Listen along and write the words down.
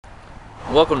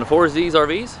Welcome to 4Z's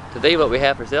RVs. Today what we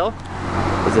have for sale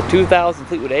is a 2000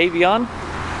 Fleetwood Avion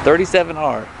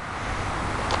 37R.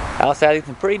 Outside it's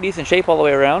in pretty decent shape all the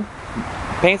way around.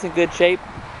 Paint's in good shape.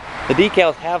 The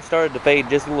decals have started to fade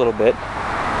just a little bit.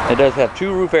 It does have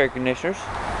 2 roof air conditioners,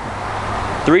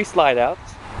 3 slide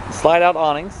outs, slide out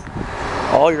awnings.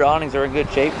 All your awnings are in good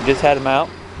shape. Just had them out.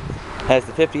 Has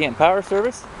the 50 amp power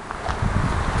service,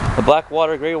 the black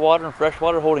water, gray water, and fresh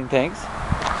water holding tanks,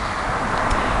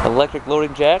 electric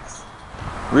loading jacks,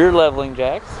 rear leveling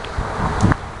jacks,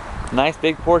 nice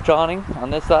big porch awning on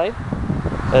this side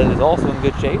that is also in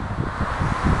good shape.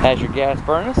 Has your gas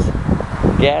furnace,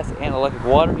 gas and electric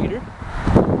water heater,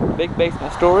 big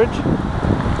basement storage,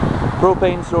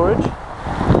 propane storage.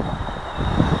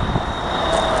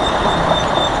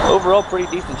 Overall pretty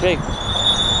decent shape.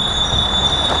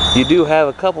 You do have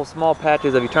a couple small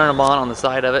patches of Eternabond on the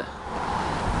side of it.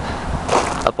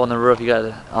 Up on the roof you got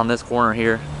it on this corner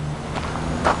here,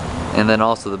 and then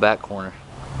also the back corner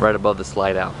right above the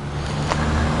slide out.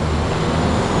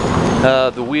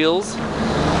 The wheels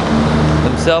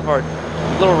themselves are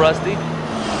a little rusty,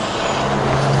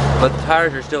 but the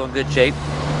tires are still in good shape.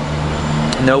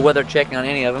 No weather checking on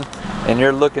any of them, and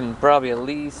you're looking probably at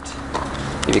least,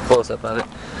 give you a close up of it,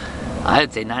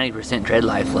 I'd say 90% tread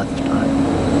life left on it.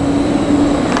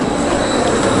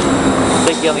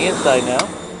 Take you on the inside now.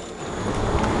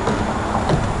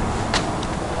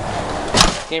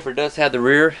 Camper does have the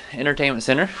rear entertainment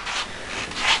center.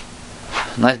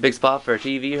 Nice big spot for a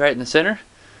TV right in the center.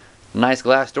 Nice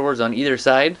glass doors on either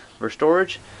side for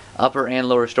storage, upper and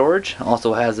lower storage.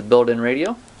 Also has a built-in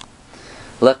radio.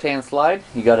 Left hand slide,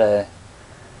 you got a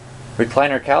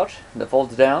recliner couch that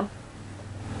folds down.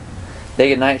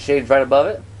 Day and night shades right above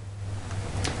it.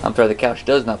 I'm sorry, the couch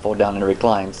does not fold down and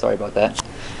recline. Sorry about that.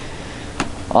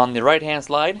 On the right hand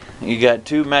slide, you got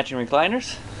 2 matching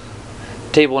recliners,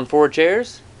 table and 4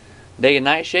 chairs, day and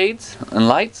night shades and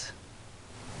lights.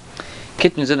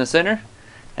 Kitchen's in the center.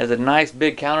 Has a nice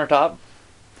big countertop,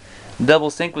 double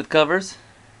sink with covers,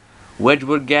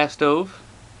 Wedgwood gas stove,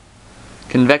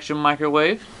 convection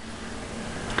microwave,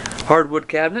 hardwood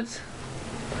cabinets,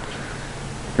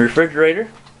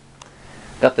 refrigerator.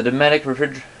 Got the Dometic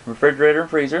refrigerator and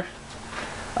freezer.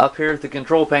 Up here is the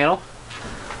control panel.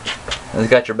 It's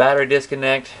got your battery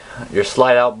disconnect, your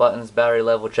slide out buttons, battery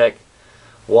level check,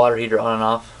 water heater on and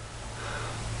off.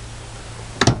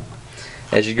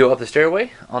 As you go up the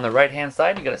stairway, on the right hand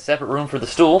side you got a separate room for the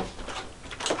stool.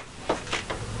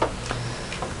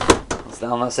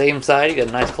 On the same side you got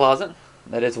a nice closet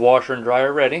that is washer and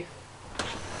dryer ready.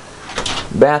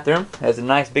 Bathroom has a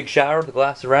nice big shower with the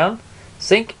glass around,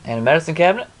 sink and a medicine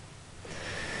cabinet.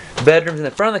 Bedroom's in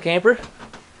the front of the camper.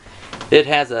 It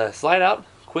has a slide out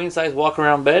queen size walk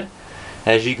around bed.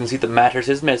 As you can see, the mattress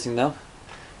is missing though.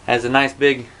 Has a nice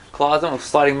big closet with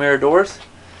sliding mirror doors.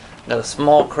 Got a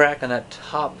small crack in that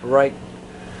top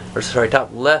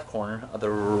top left corner of the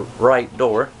right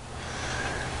door.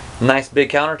 Nice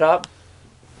big countertop,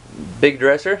 big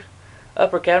dresser,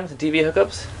 upper cabinets and TV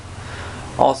hookups.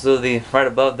 Also right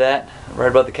above the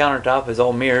countertop is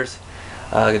all mirrors.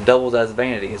 It doubles as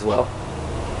vanity as well.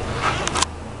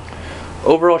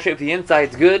 Overall shape of the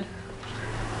inside's good.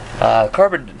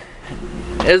 Carpet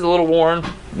is a little worn,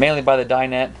 mainly by the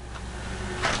dinette.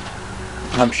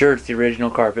 I'm sure it's the original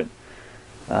carpet.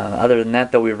 Other than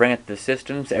that though, we ran it through the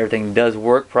systems. Everything does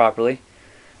work properly.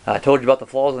 I told you about the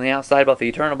flaws on the outside, about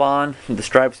the Eternabond, the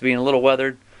stripes being a little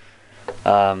weathered.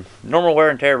 Normal wear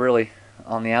and tear really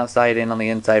on the outside and on the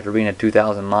inside for being a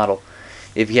 2000 model.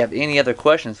 If you have any other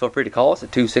questions, feel free to call us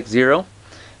at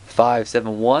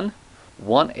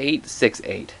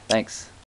 260-571-1868. Thanks.